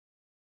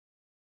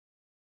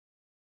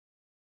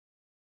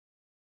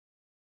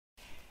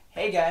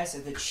Hey guys,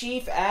 the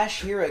Chief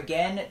Asch here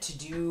again to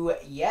do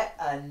yet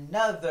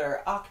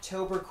another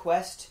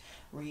OctoberQuest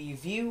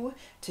review.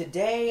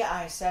 Today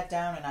I sat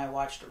down and I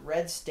watched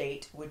Red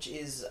State, which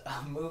is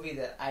a movie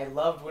that I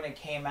loved when it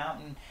came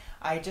out, and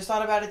I just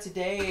thought about it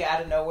today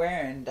out of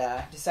nowhere and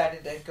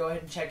decided to go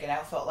ahead and check it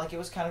out. Felt like it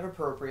was kind of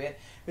appropriate.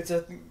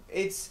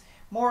 It's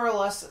more or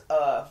less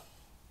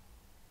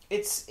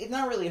it's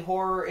not really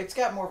horror. It's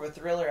got more of a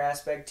thriller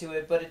aspect to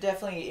it, but it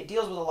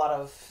deals with a lot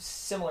of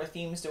similar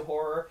themes to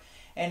horror.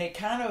 And it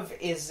kind of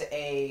is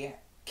a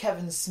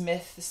Kevin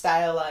Smith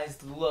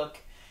stylized look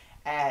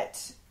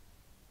at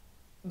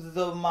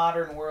the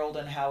modern world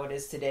and how it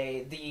is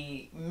today.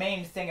 The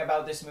main thing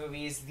about this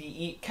movie is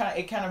it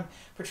kind of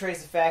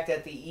portrays the fact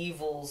that the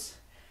evils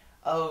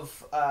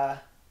of the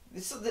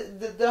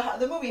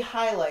movie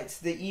highlights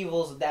the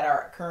evils that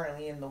are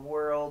currently in the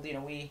world. You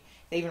know, they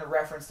even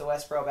reference the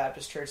Westboro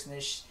Baptist Church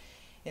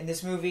in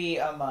this movie.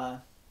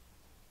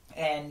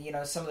 And, you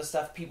know, some of the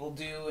stuff people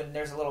do, and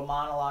there's a little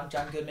monologue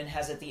John Goodman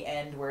has at the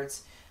end where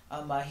it's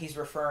he's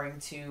referring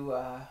to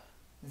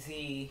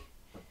the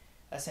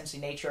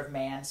essentially nature of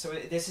man. So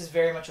this is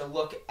very much a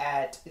look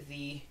at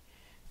the,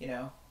 you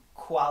know,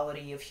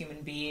 quality of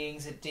human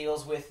beings. It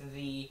deals with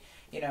the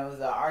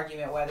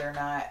argument whether or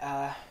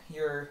not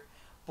you're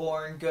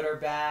born good or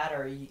bad,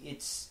 or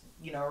it's,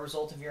 you know, a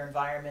result of your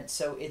environment.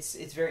 So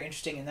it's very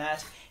interesting in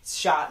that. It's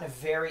shot in a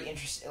very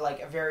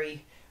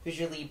very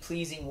visually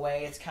pleasing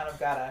way. It's kind of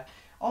got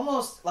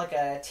almost like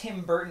a Tim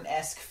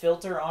Burton-esque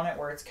filter on it,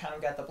 where it's kind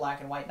of got the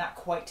black and white, not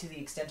quite to the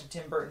extent of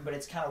Tim Burton, but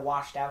it's kind of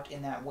washed out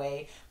in that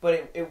way.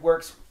 But it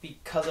works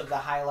because of the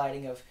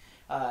highlighting of,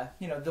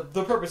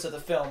 the purpose of the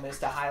film is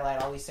to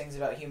highlight all these things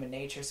about human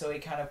nature, so it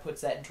kind of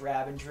puts that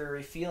drab and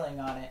dreary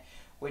feeling on it,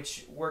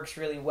 which works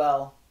really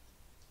well.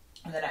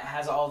 And then it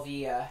has all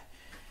the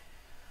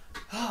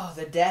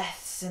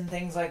deaths and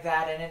things like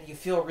that in it. You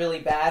feel really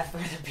bad for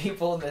the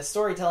people, and the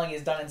storytelling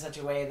is done in such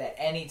a way that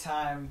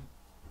anytime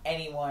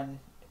anyone,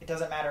 it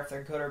doesn't matter if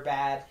they're good or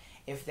bad,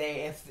 if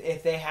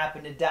they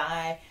happen to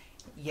die,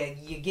 you're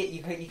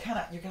kind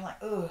of like,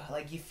 ugh,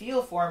 like you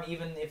feel for them,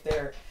 even if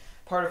they're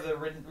part of the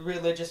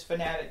religious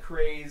fanatic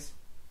craze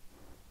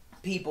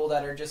people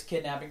that are just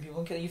kidnapping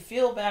people. You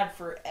feel bad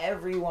for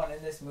everyone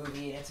in this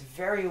movie, and it's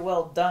very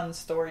well done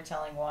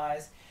storytelling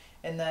wise.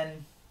 And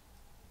then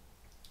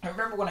I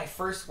remember when I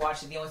first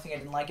watched it, the only thing I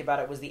didn't like about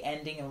it was the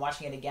ending, and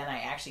watching it again, I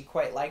actually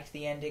quite liked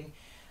the ending.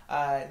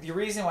 The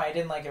reason why I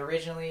didn't like it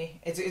originally,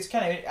 it's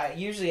kind of,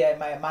 usually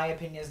my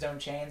opinions don't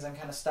change. I'm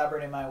kind of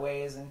stubborn in my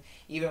ways, and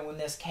even when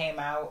this came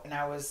out and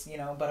I was,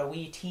 but a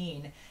wee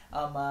teen,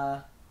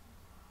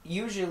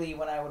 usually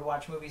when I would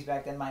watch movies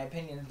back then, my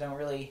opinions don't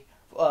really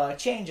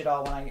change at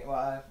all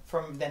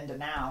from then to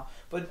now.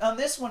 But on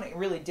this one, it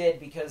really did,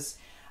 because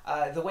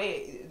the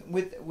way,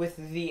 with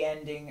the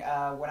ending,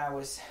 when I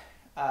was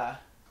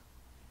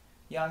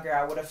younger,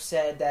 I would have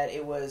said that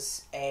it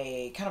was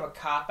a kind of a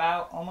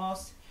cop-out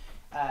almost.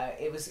 The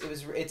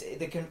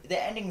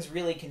ending's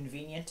really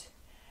convenient,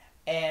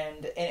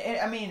 and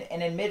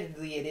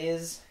admittedly it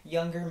is.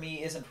 Younger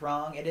me isn't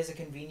wrong. It is a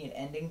convenient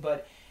ending,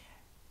 but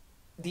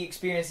the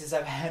experiences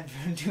I've had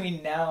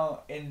between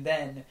now and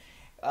then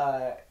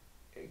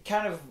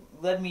kind of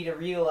led me to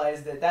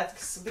realize that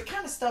that's the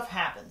kind of stuff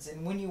happens,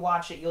 and when you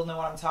watch it, you'll know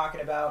what I'm talking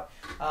about.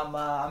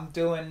 I'm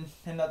doing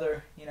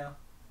another,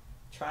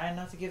 trying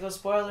not to give those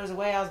spoilers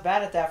away. I was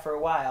bad at that for a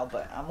while,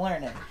 but I'm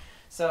learning.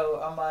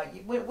 So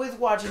with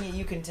watching it,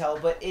 you can tell,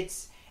 but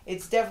it's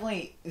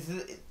definitely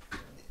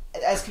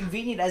as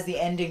convenient as the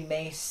ending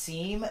may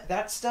seem.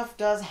 That stuff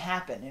does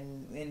happen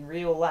in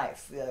real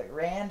life.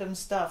 Random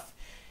stuff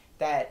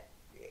that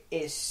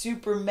is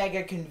super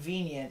mega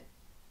convenient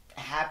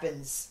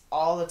happens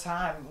all the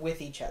time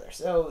with each other.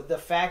 So the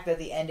fact that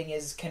the ending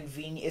is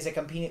a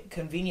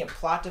convenient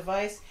plot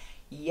device,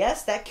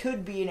 yes, that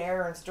could be an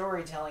error in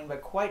storytelling,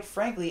 but quite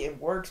frankly, it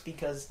works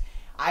because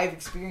I've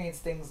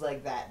experienced things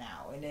like that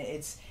now, and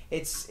it's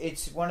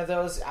one of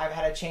those. I've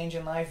had a change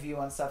in life view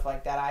on stuff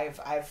like that.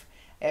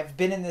 I've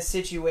been in this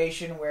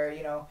situation where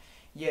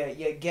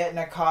you get in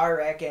a car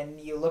wreck and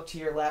you look to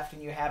your left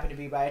and you happen to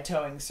be by a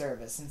towing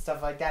service and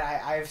stuff like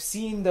that. I've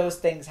seen those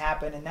things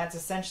happen, and that's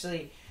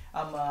essentially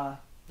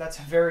that's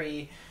a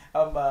very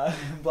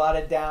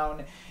blotted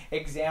down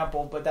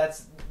example, but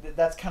that's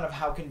kind of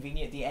how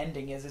convenient the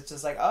ending is. It's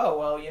just like, oh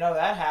well,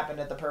 that happened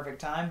at the perfect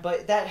time,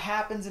 but that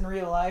happens in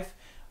real life.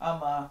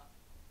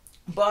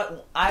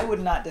 But I would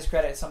not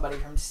discredit somebody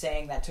from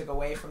saying that took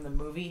away from the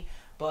movie.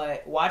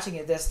 But watching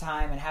it this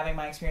time and having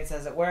my experience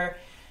as it were,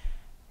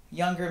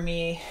 younger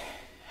me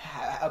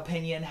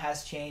opinion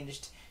has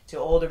changed to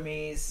older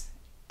me's.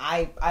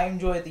 I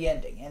enjoyed the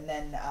ending, and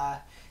then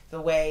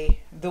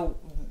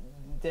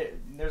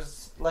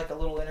there's like a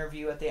little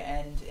interview at the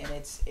end, and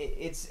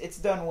it's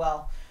done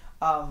well.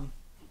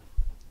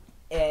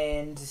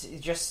 And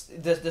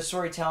just the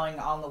storytelling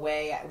on the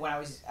way when I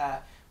was.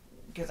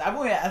 Because I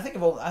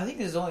think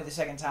this is only the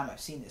second time I've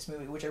seen this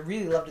movie, which I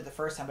really loved it the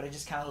first time, but I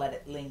just kind of let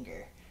it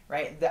linger,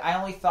 right? I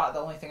only thought the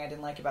only thing I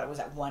didn't like about it was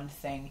that one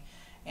thing,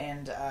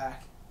 and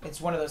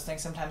it's one of those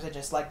things. Sometimes I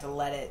just like to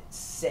let it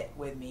sit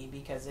with me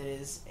because it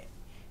is.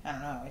 I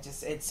don't know.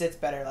 It sits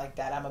better like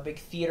that. I'm a big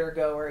theater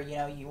goer. You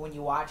know, when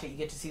you watch it, you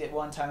get to see it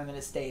one time and then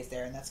it stays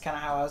there, and that's kind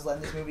of how I was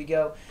letting this movie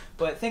go.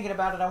 But thinking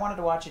about it, I wanted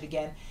to watch it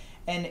again,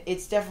 and it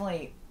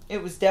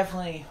was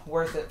definitely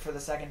worth it for the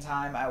second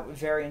time.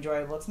 Very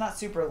enjoyable. It's not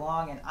super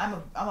long, and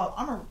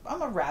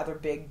I'm a rather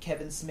big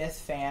Kevin Smith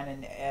fan,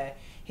 and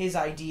his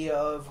idea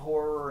of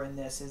horror in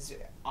this is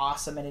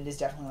awesome, and it is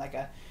definitely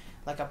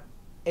like a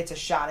it's a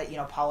shot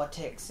at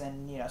politics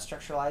and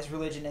structuralized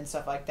religion and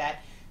stuff like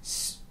that.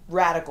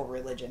 Radical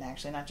religion,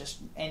 actually, not just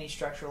any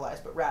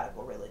structuralized, but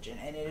radical religion,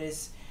 and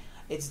it's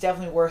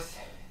definitely worth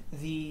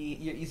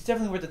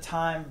the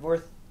time,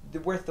 worth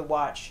the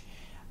watch.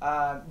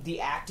 The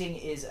acting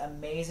is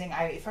amazing.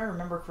 If I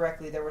remember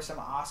correctly, there were some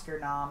Oscar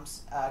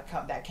noms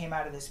that came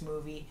out of this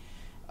movie.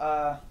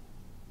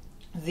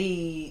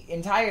 The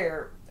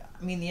entire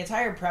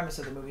premise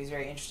of the movie is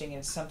very interesting, and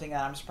it's something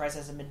that I'm surprised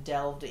hasn't been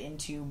delved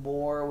into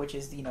more, which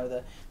is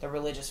the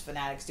religious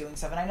fanatics doing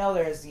stuff. And I know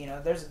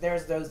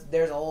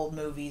there's old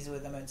movies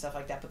with them and stuff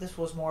like that, but this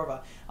was more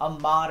of a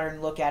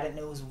modern look at it, and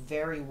it was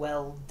very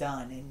well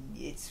done. And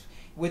it's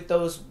with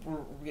those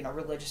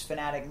religious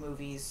fanatic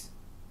movies.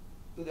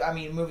 I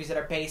mean, movies that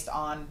are based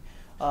on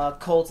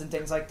cults and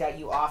things like that,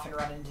 you often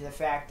run into the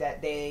fact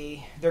that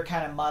they're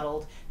kind of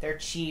muddled, they're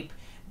cheap.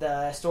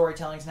 The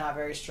storytelling's not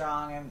very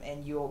strong,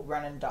 and you'll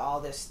run into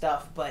all this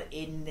stuff. But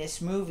in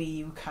this movie,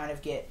 you kind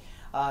of get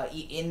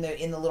in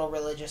the little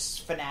religious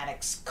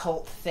fanatics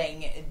cult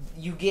thing.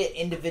 You get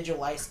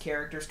individualized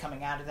characters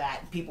coming out of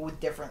that, people with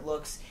different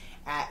looks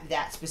at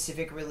that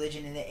specific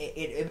religion, and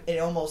it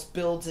almost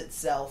builds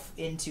itself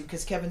into,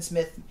 because Kevin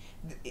Smith,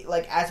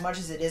 like, as much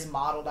as it is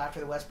modeled after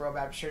the Westboro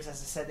Baptist Church,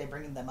 as I said, they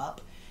bring them up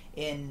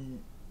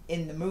in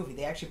the movie.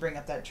 They actually bring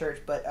up that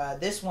church, but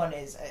this one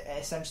is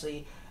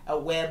essentially a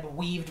web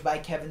weaved by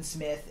Kevin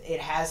Smith. It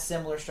has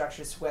similar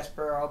structures to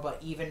Westboro, but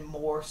even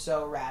more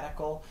so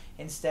radical.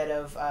 Instead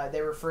of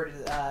they refer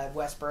to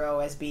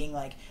Westboro as being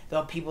like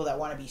the people that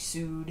want to be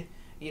sued.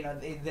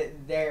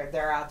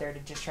 They're out there to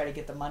just try to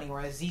get the money,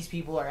 whereas these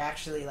people are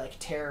actually like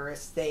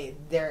terrorists.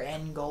 Their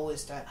end goal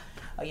is to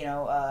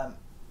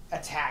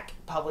attack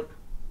public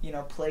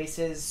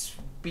places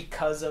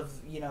because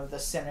of the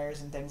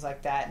sinners and things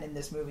like that. And in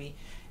this movie,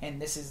 and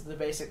this is the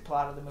basic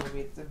plot of the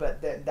movie,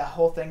 but the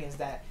whole thing is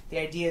that the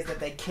idea is that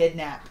they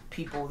kidnap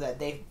people that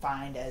they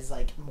find as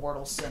like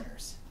mortal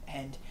sinners.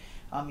 And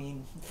I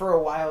mean, for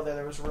a while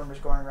there was rumors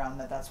going around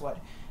that that's what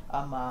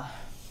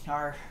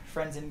our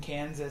friends in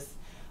Kansas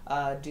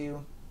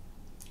do.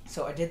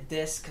 So I did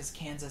this because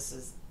Kansas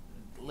is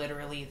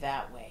literally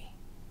that way.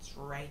 It's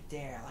right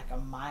there, like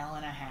a mile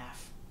and a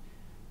half.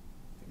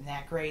 Isn't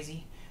that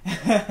crazy?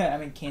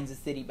 I'm in Kansas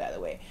City, by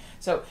the way.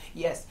 So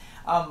yes,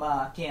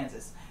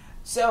 Kansas.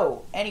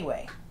 So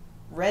anyway,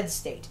 Red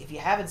State. If you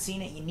haven't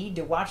seen it, you need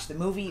to watch the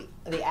movie.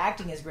 The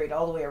acting is great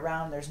all the way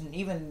around.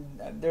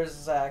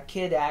 There's a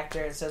kid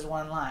actor that says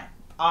one line.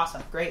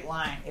 Awesome, great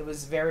line. It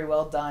was very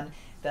well done.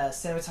 The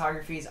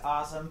cinematography is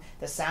awesome.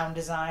 The sound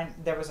design,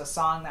 there was a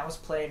song that was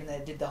played and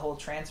they did the whole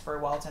transfer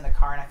while it's in the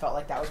car, and I felt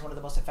like that was one of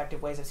the most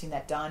effective ways I've seen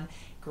that done.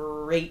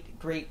 Great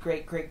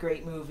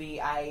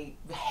movie. I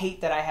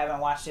hate that I haven't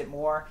watched it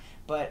more,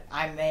 but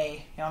I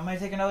may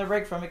take another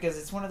break from it because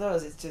it's one of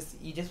those. It's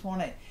just, you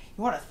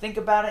want to think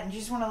about it and you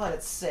just want to let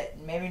it sit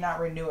and maybe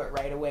not renew it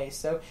right away.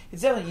 So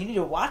it's definitely, you need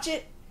to watch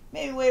it.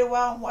 Maybe wait a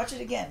while and watch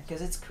it again,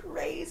 because it's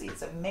crazy.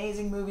 It's an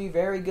amazing movie,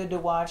 very good to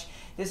watch.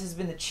 This has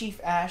been the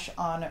Chief Asch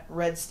on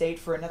Red State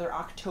for another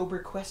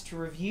OctoberQuest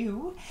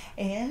review,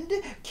 and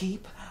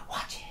keep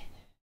watching.